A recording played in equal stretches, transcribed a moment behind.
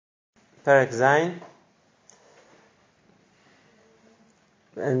Perek Zayin.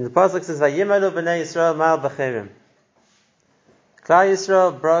 And the pasuk says, "Vayimalu b'nei Yisrael mal b'cherim." Klal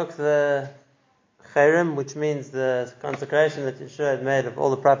Yisrael broke the cherim, which means the consecration that Yeshua had made of all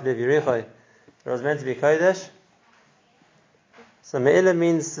the property of Yericho. It was meant to be kodesh. So me'ilah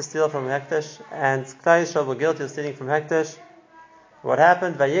means to steal from Hekdesh, and Klal Yisrael were guilty of stealing from Hekdesh. What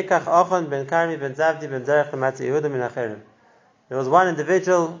happened? Vayikach Achon ben Karmi ben Zavdi ben Zerach Matzi Yehuda min hacherim. There was one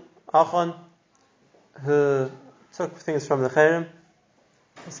individual, Achon, who took things from the cherim.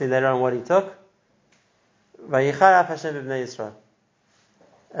 We'll see later on what he took. Vayichar af Hashem b'bnei Yisrael.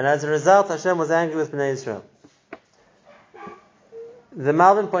 And as a result, Hashem was angry with Bnei Yisrael. The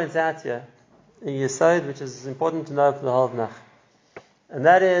Malvin points out here a yesod which is important to know for the whole of Nach. And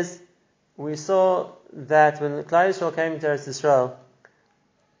that is, we saw that when Klal Yisrael came to Eretz Yisrael,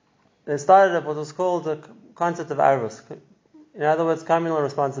 they started what was called the concept of arvus. In other words, communal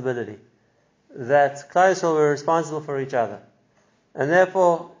responsibility. That Klal Yisrael were responsible for each other. And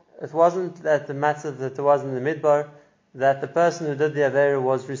therefore, it wasn't that the matzah that there was in the Midbar, that the person who did the Aveira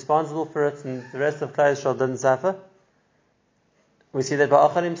was responsible for it and the rest of Klal Yisrael didn't suffer. We see that by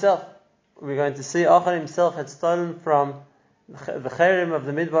Achan himself. We're going to see Achan himself had stolen from the Cherim of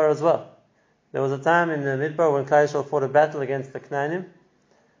the Midbar as well. There was a time in the Midbar when Klal Yisrael fought a battle against the Knainim,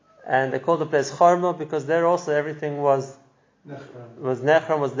 and they called the place Chorma because there also everything was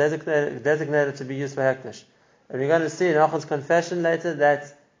designated to be used for Hekdesh. And we're going to see in Achan's confession later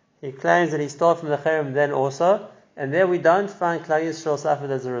that he claims that he stole from the Cherim then also, and there we don't find Klal Yisrael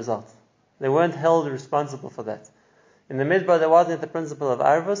suffered as a result. They weren't held responsible for that. In the Midbar there wasn't the principle of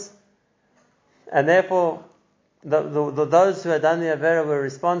Arvus, and therefore those who had done the Avera were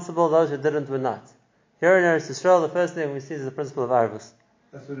responsible, those who didn't were not. Here in Eretz Yisrael, the first thing we see is the principle of Arvus.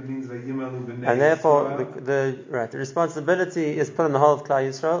 That's what it means, Vayimalu b'nei Yisrael. And therefore the responsibility is put on the whole of Klal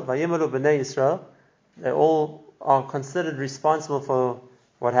Yisrael. Vayimalu b'nei Yisrael. They all are considered responsible for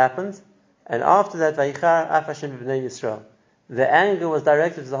what happened. And after that, Vayichar af Hashem b'nei Yisrael. The anger was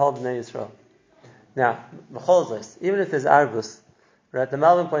directed to the whole Bnei Yisrael. Now, even if there's Arvus, right, the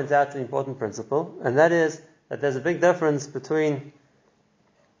Malvin points out an important principle, and that is that there's a big difference between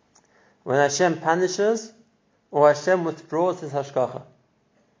when Hashem punishes or Hashem withdraws His hashgacha.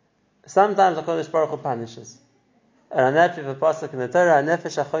 Sometimes HaKadosh Baruch Hu punishes. And on that we have a pasuk in the Torah,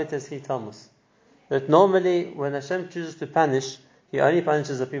 Nefesh HaChotes Hi Tamus. That normally when Hashem chooses to punish, He only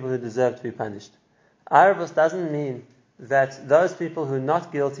punishes the people who deserve to be punished. Arvus doesn't mean that those people who are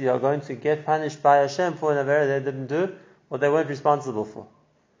not guilty are going to get punished by Hashem for an avera they didn't do or they weren't responsible for.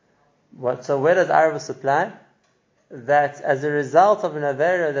 So where does Arvus apply? That as a result of an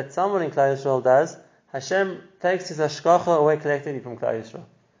avera that someone in Klal Yisrael does, Hashem takes His hashgacha away collectively from Klal Yisrael.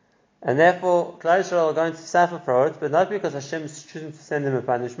 And therefore, Klal Yisrael are going to suffer for it, but not because Hashem is choosing to send them a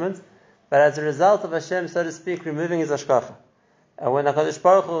punishment, but as a result of Hashem, so to speak, removing His hashgacha. And when HaKadosh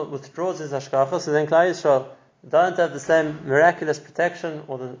Baruch Hu withdraws His hashgacha, so then Klal Yisrael don't have the same miraculous protection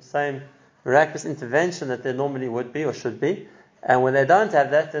or the same miraculous intervention that there normally would be or should be. And when they don't have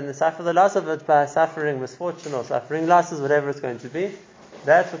that, then they suffer the loss of it by suffering misfortune or suffering losses, whatever it's going to be.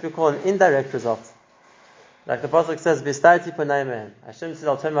 That's what we call an indirect result. Like the pasuk says, "V'istarti panai mehem." Hashem says,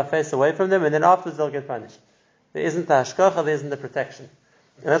 "I'll turn my face away from them, and then afterwards they'll get punished." There isn't the hashgacha, there isn't the protection,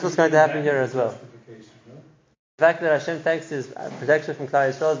 and that's what's going to happen here as well. The fact that Hashem takes His protection from Klal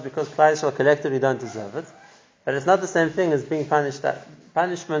Yisrael is because Klal Yisrael collectively don't deserve it. But it's not the same thing as being punished. That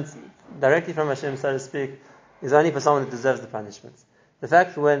punishment directly from Hashem, so to speak, is only for someone who deserves the punishment. The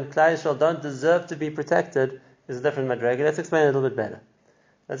fact when Klal Yisrael don't deserve to be protected is a different madrega. Let's explain it a little bit better.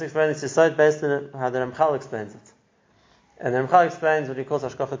 Let's explain this yesod based on how the Ramchal explains it. And the Ramchal explains what he calls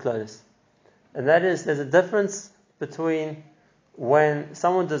hashgacha klolus. And that is, there's a difference between when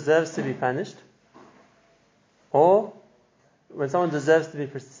someone deserves to be punished or when someone deserves to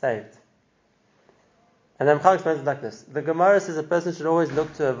be saved. And the Ramchal explains it like this. The Gemara says a person should always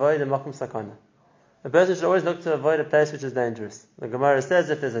look to avoid a makom sakana. A person should always look to avoid a place which is dangerous. The Gemara says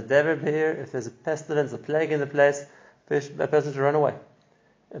if there's a dever here, if there's a pestilence, a plague in the place, a person should run away.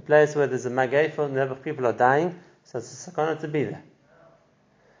 A place where there's a magayfa and people are dying, so it's a sakana to be there.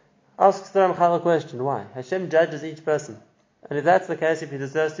 Asks the Ramchal a question, why? Hashem judges each person. And if that's the case, if he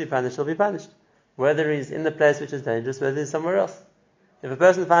deserves to be punished, he'll be punished. Whether he's in the place which is dangerous, whether he's somewhere else. If a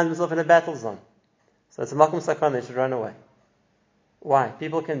person finds himself in a battle zone, so it's a makom sakana, he should run away. Why?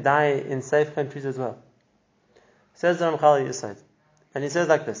 People can die in safe countries as well. Says the Ramchal Yisod. And he says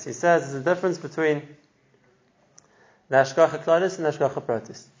like this. He says there's a difference between the hashgacha klolus and the hashgacha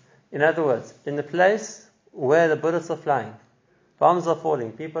pratis. In other words, in the place where the bullets are flying, bombs are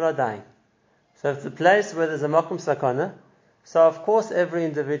falling, people are dying. So if it's a place where there's a makom sakana, So of course every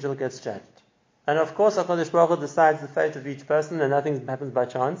individual gets judged. And of course HaKadosh Baruch Hu decides the fate of each person and nothing happens by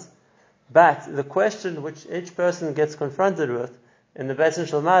chance. But the question which each person gets confronted with in the Beis Din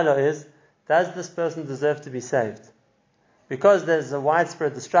Shel Ma'ala is, does this person deserve to be saved? Because there's a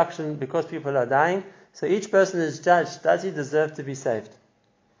widespread destruction, because people are dying, so each person is judged, does he deserve to be saved?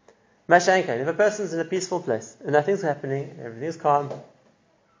 Mashenka, if a person's in a peaceful place and nothing's happening, everything's calm,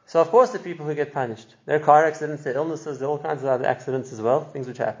 so of course the people who get punished. There are car accidents, there are illnesses, there are all kinds of other accidents as well, things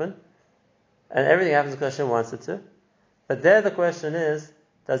which happen. And everything happens because Hashem wants it to. But there the question is,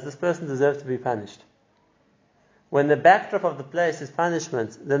 does this person deserve to be punished? When the backdrop of the place is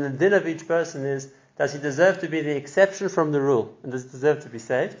punishment, then the din of each person is, does he deserve to be the exception from the rule? And does he deserve to be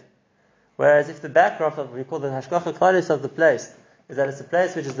saved? Whereas if the backdrop of what we call the hashgacha klalis of the place is that it's a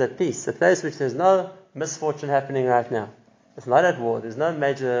place which is at peace, a place which there's no misfortune happening right now. It's not at war, there's no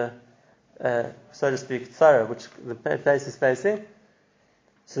major, so to speak, sorrow which the place is facing.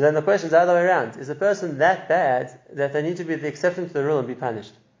 So then the question is the other way around. Is a person that bad that they need to be the exception to the rule and be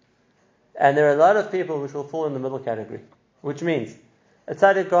punished? And there are a lot of people which will fall in the middle category. Which means, a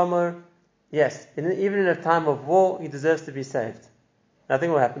tzaddik gomer, yes, even in a time of war, he deserves to be saved.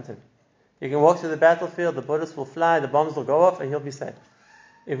 Nothing will happen to him. You can walk through the battlefield, the bullets will fly, the bombs will go off, and he'll be saved.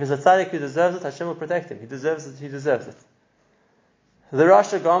 If it's a tzaddik who deserves it, Hashem will protect him. He deserves it, he deserves it. The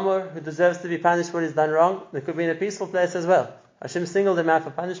Rasha Gomer, who deserves to be punished for what he's done wrong, they could be in a peaceful place as well. Hashem singled him out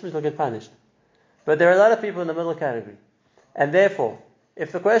for punishment, he'll get punished. But there are a lot of people in the middle category. And therefore,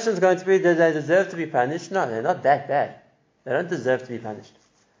 if the question is going to be, do they deserve to be punished? No, they're not that bad. They don't deserve to be punished.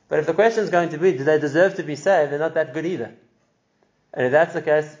 But if the question is going to be, do they deserve to be saved? They're not that good either. And if that's the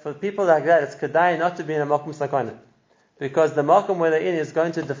case, for people like that, it's kedai not to be in a makom sakana. Because the makom where they're in is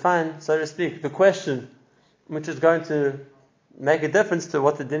going to define, so to speak, the question which is going to make a difference to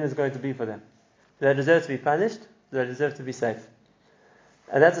what the din is going to be for them. Do they deserve to be punished? Do they deserve to be saved?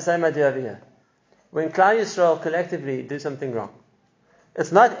 And that's the same idea over here. When Klal Yisrael collectively do something wrong,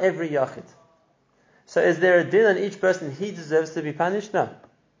 it's not every yachid. So is there a din on each person he deserves to be punished? No.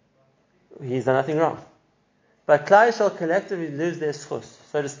 He's done nothing wrong. But Klal Yisrael collectively lose their schus,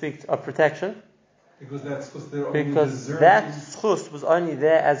 so to speak, of protection. Because that schus they're only because deserving. that schus was only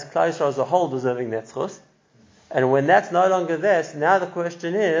there as Klal Yisrael as a whole deserving that schus. And when that's no longer there, so now the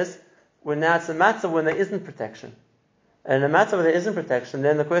question is, now it's a matter when there isn't protection. And in a matter where there isn't protection,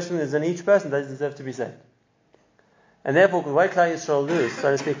 then the question is in each person does deserve to be saved. And therefore, the way Klal Yisrael lose,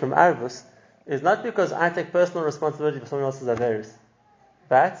 so to speak, from Arvus, is not because I take personal responsibility for someone else's Averis,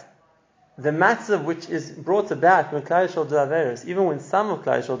 but the matter which is brought about when Klal Yisrael do Averis, even when some of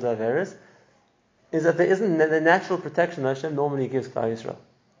Klal Yisrael do Averis, is that there isn't the natural protection that Hashem normally gives Klal Yisrael.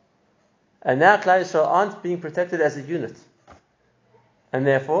 And now Klal Yisrael aren't being protected as a unit. And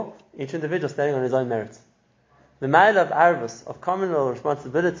therefore, each individual is standing on his own merits. The mile of Arvus, of communal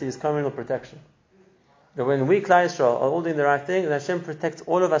responsibility, is communal protection. That when we, Klal Yisrael, are all doing the right thing, Hashem protects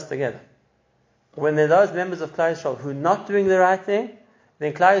all of us together. When there are those members of Klal Yisrael who are not doing the right thing,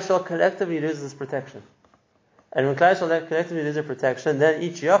 then Klal Yisrael collectively loses protection. And when Klal Yisrael collectively loses protection, then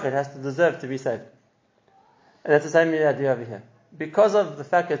each Yochid has to deserve to be saved. And that's the same idea over here. Because of the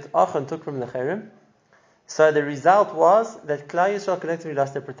fact that Achan took from the Cherem, so the result was that Klal Yisrael collectively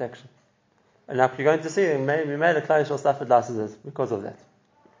lost their protection. And now you're going to see, we made a Klal Yisrael suffered losses because of that.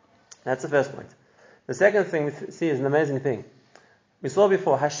 That's the first point. The second thing we see is an amazing thing. We saw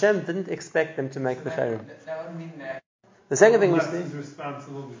before, Hashem didn't expect them to make the Cherem. That would mean that The second thing we see, is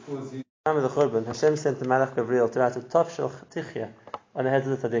responsible because he. time of the Churban, Hashem sent the Malach Gabriel to write a Tov Shel Tichya on the heads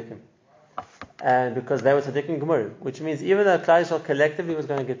of the Tzaddikim. And because they were Tzaddikim Gemurim, which means even though Klal Yisrael collectively was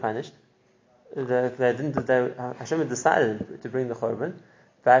going to get punished, Hashem had decided to bring the Churban,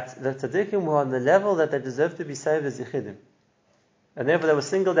 but the Tzaddikim were on the level that they deserved to be saved as Yechidim. And therefore they were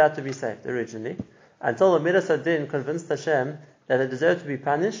singled out to be saved originally, until the Midas Hadin convinced Hashem that they deserved to be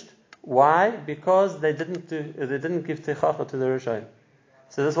punished. Why? Because they didn't give Techacha to the Rishonim.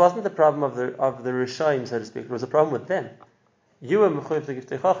 So this wasn't the problem of the Rishonim, so to speak. It was a problem with them. You were mechuyev to give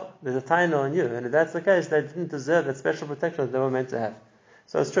Techacha. There's a taina on you, and if that's the case, they didn't deserve that special protection that they were meant to have.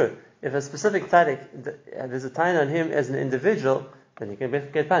 So it's true. If a specific tzaddik, there's a taina on him as an individual, then he can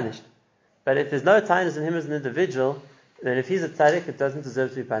get punished. But if there's no tainas on him as an individual, then if he's a tzaddik, it doesn't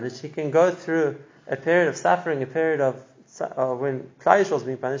deserve to be punished. He can go through a period of suffering, a period of when Klal Yisrael is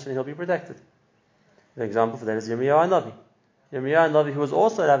being punished, and he'll be protected. The example for that is Yirmiyahu Navi. Yirmiyahu Navi, who was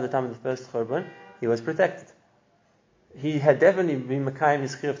also alive at the time of the first Churban, he was protected. He had definitely been Mekayim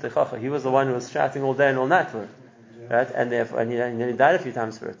his Chiyuv Techacha. He was the one who was shouting all day and all night for it, right? And therefore, and he nearly died a few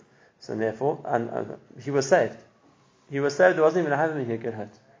times for it. So therefore, he was saved. He was saved. There wasn't even a Havim he could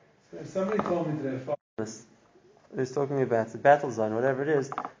hurt. If somebody told me that who's talking about the battle zone, whatever it is,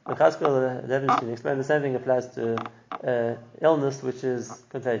 the Chazkel Levenstein explained the same thing applies to illness which is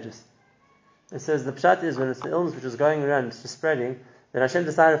contagious. It says the pshat is when it's an illness which is going around, it's just spreading, then Hashem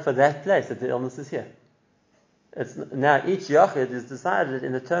decided for that place that the illness is here. It's now each yachid is decided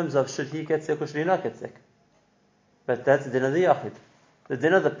in the terms of should he get sick or should he not get sick. But that's the din of the yachid. The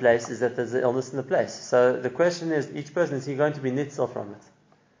din of the place is that there's an illness in the place. So the question is, each person, is he going to be nitzel from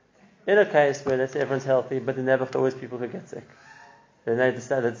it? In a case where, let's say, everyone's healthy, but in there are always people who get sick, then they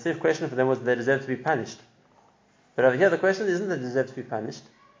decide, the safe question for them was they deserve to be punished. But over here the question isn't that they deserve to be punished.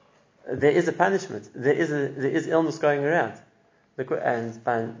 There is a punishment. There is illness going around. And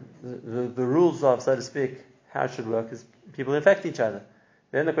by the rules of, so to speak, how it should work is people infect each other.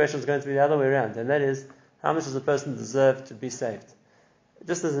 Then the question is going to be the other way around, and that is, how much does a person deserve to be saved?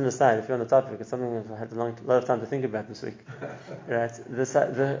 Just as an aside, if you're on the topic, it's something I've had a lot of time to think about this week. Right?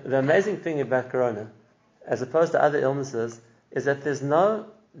 The amazing thing about corona, as opposed to other illnesses, is that there's no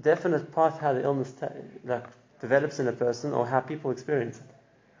definite path how the illness develops in a person or how people experience it.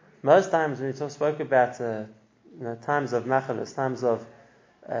 Most times when we spoke about times of machalas, times of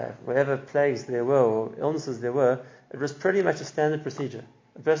whatever plagues there were or illnesses there were, it was pretty much a standard procedure.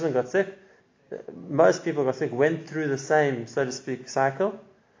 A person got sick, most people got sick, went through the same, so to speak, cycle,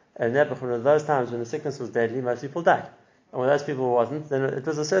 and one of those times when the sickness was deadly, most people died. And when those people wasn't, then it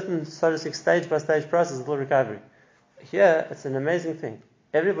was a certain, so to speak, stage-by-stage process until recovery. Here, it's an amazing thing.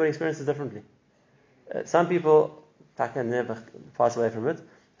 Everybody experiences it differently. Some people can never pass away from it.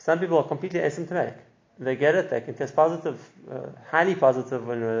 Some people are completely asymptomatic. They get it, they can test positive, highly positive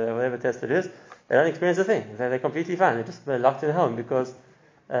when whatever test it is. They don't experience a thing. They're completely fine. They're locked in home because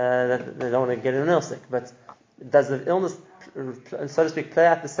they don't want to get anyone else sick. But does the illness, so to speak, play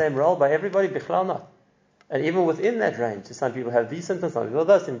out the same role by everybody? Bichlal not. And even within that range, some people have these symptoms, some people have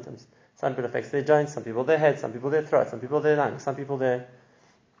those symptoms. Some people affects their joints, some people their head, some people their throat, some people their lungs, some people their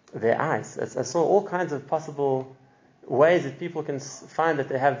eyes. I saw all kinds of possible ways that people can find that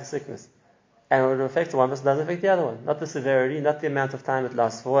they have the sickness. And when it affects one person, doesn't affect the other one. Not the severity, not the amount of time it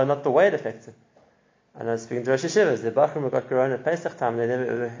lasts for, and not the way it affects it. And I was speaking to Rosh Hashivas, the Bachrim who got corona at Pesach time, they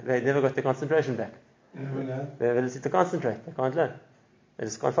never got their concentration back. Their ability to concentrate, they can't learn. They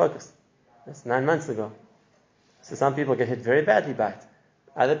just can't focus. That's 9 months ago. So some people get hit very badly by it.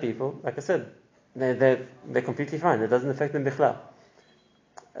 Other people, like I said, they're completely fine. It doesn't affect them bichlal.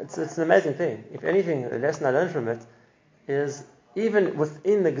 It's an amazing thing. If anything, the lesson I learned from it is even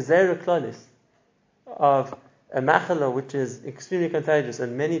within the Gzeira Klolis of a machala which is extremely contagious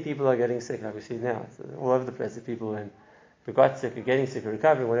and many people are getting sick, like we see now. It's all over the place. The people who got sick are getting sick or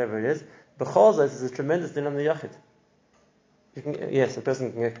recovering, whatever it is. B'chol zos is a tremendous din on the yachid. Yes, a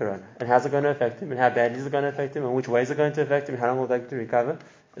person can get corona. And how's it going to affect him? And how badly is it going to affect him? And which ways is it going to affect him? How long will it take to recover?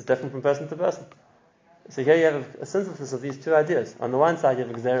 It's different from person to person. So here you have a synthesis of these two ideas. On the one side you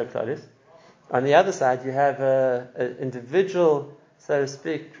have Gzeira Klolis. On the other side you have an individual, so to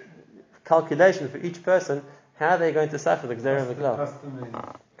speak, calculation for each person, how they're going to suffer the Gzeira of the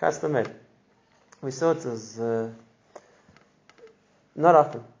Klal. Custom made. We saw it as not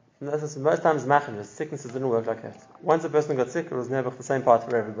often. Most times machinus, sicknesses didn't work like that. Once a person got sick, it was never the same path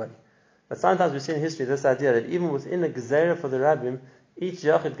for everybody. But sometimes we see in history this idea that even within a Gzeira for the Rabbim, each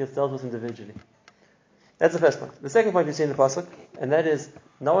Yachid gets dealt with individually. That's the first point. The second point we see in the Pasuk, and that is,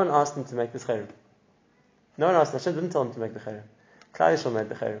 no one asked him to make this Cherem. No one asked, Hashem didn't tell him to make the Cherem. Klal Yisrael made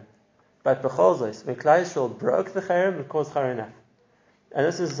the Cherem. But B'chol zos, when Klal Yisrael broke the Cherem, it caused Charinaf. And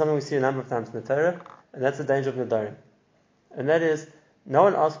this is something we see a number of times in the Torah, and that's the danger of Nadarim. And that is, no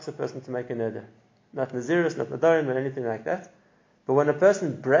one asks a person to make a neder. Not Nazirus, not Nadarim, or anything like that. But when a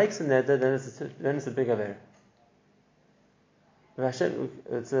person breaks a neder, then it's a big Aveira.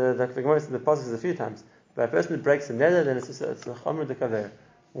 It's like the Gemara said the Pasuk a few times. But a person who breaks a neder, then it's a Chomer de Kaver.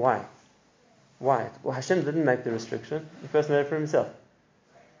 Why? Well, Hashem didn't make the restriction. The person made it for himself.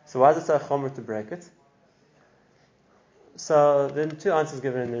 So why is it so Chomer to break it? So then two answers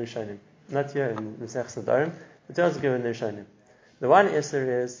given in the Rishonim. Not here in Mesech Nadarim, but two answers given in the Rishonim. The one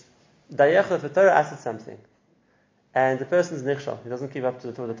answer is, Dayech, if the Torah asked something, and the person's nichshal, he doesn't keep up to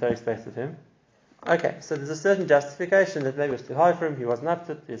what the Torah expects of him. Okay, so there's a certain justification that maybe it was too hard for him, he wasn't up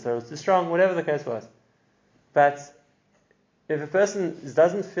to it, his Torah was too strong, whatever the case was. But if a person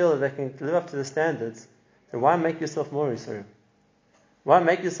doesn't feel that they can live up to the standards, then why make yourself more Yisur? Why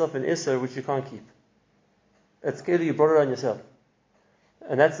make yourself an Isur which you can't keep? It's clearly you brought it on yourself.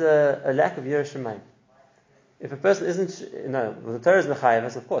 And that's a lack of Yiras Shamayim. If a person the Torah is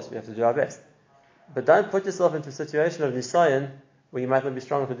Mechayev, of course, we have to do our best. But don't put yourself into a situation of Nisayan where you might not be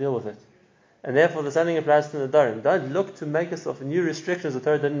strong to deal with it. And therefore, the same thing applies to the Nadarim. Don't look to make yourself new restrictions the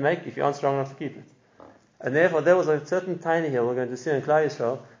Torah didn't make if you aren't strong enough to keep it. And therefore, there was a certain tiny here we're going to see in Klal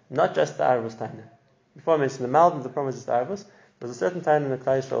Yisrael, not just the Arvus tiny. Before I mentioned the Malbim, the promise is the Arvus, there was a certain tiny in the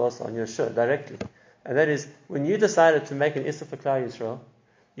Klal Yisrael also on your shirt directly. And that is, when you decided to make an Issa for Klal Yisrael,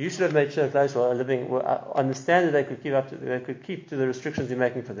 you should have made sure Klal Yisrael are living, understand that they could keep to the restrictions you're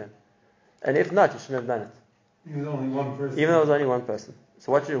making for them. And if not, you shouldn't have done it. Even though only one person. Even though it was only one person.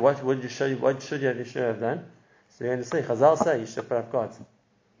 So what should you have done? So you're going to say, Chazal say you should put up guards.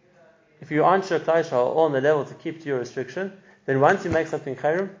 If you aren't sure Klal Yisrael are all on the level to keep to your restriction, then once you make something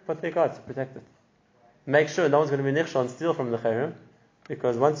chayrim, put their guards to protect it. Make sure no one's going to be nichshal and steal from the chayrim,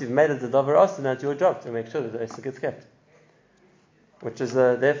 because once you've made it the davar asin, that's your job to make sure that the Issa gets kept. Which is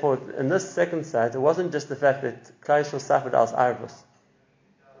therefore in this second side, it wasn't just the fact that Klal Yisrael suffered as arvus.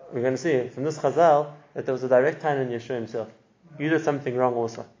 We're going to see from this Chazal that there was a direct time in Yeshua himself. You did something wrong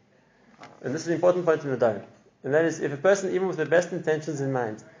also. And this is an important point in the Dome. And that is, if a person, even with the best intentions in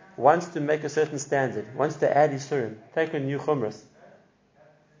mind, wants to make a certain standard, wants to add Yisurim, take a new Chumras.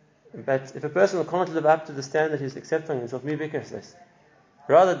 But if a person can't live up to the standard he's accepting himself,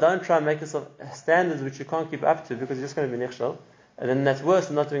 rather don't try and make yourself standards which you can't keep up to because you're just going to be nichshal, and then that's worse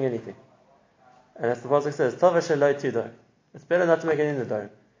than not doing anything. And as the Pasuk says, Tov Sheloi Tidor. It's better not to make anything in the Dome.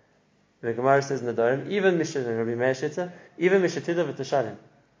 The Gemara says in the Dome, even Rabbi Meir Shitza, even Mishatida v'Tashalim.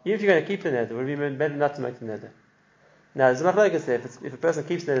 Even if you're going to keep the neder, it would be better not to make the neder. Now, there's a machlokes there. If a person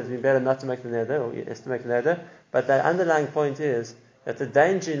keeps the neder, it would be better not to make the neder, or is to make the neder. But the underlying point is that the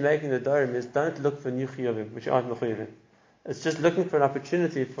danger in making the dorim is don't look for new chiyuvim, which aren't mechuyuvim. It's just looking for an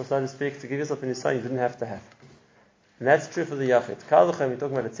opportunity for, so to speak, to give yourself an nisayon you didn't have to have. And that's true for the yachid. Kal v'chem, we're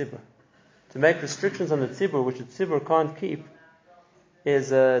talking about the tzibur. To make restrictions on the tzibur, which the tzibur can't keep,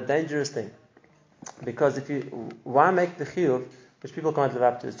 is a dangerous thing. Because why make the chiyuv which people can't live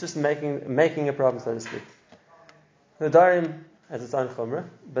up to? It's just making a problem, so to speak. The Darim has its own chumrah,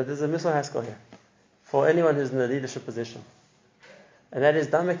 but there's a Misal Haskell here for anyone who's in a leadership position. And that is,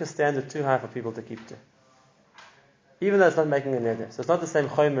 don't make a standard too high for people to keep to. Even though it's not making a neder. So it's not the same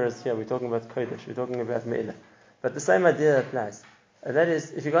chomer as here, we're talking about Kodesh, we're talking about Me'ilah. But the same idea applies. And that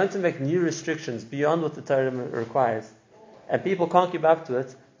is, if you're going to make new restrictions beyond what the Torah requires, and people can't keep up to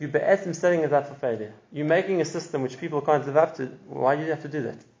it, you're be'etzim setting it up for failure. You're making a system which people can't live up to. Why do you have to do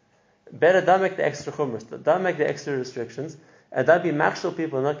that? Better don't make the extra chumras, don't make the extra restrictions, and don't be machshel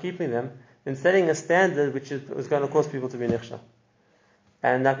people not keeping them, than setting a standard which is going to cause people to be nichshel.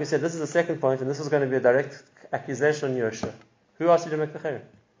 And like we said, this is the second point, and this is going to be a direct accusation on Yehoshua. Who asked you to make the chayrim?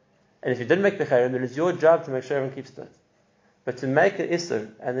 And if you didn't make the chayrim, then it's your job to make sure everyone keeps to it. But to make an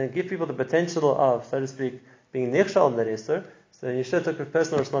isser, and then give people the potential of, so to speak, being nichshel in that isser, so Yeshua took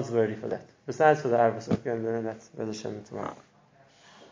personal responsibility for that. Besides for the Arvus, and then that's Bez Hashem tomorrow.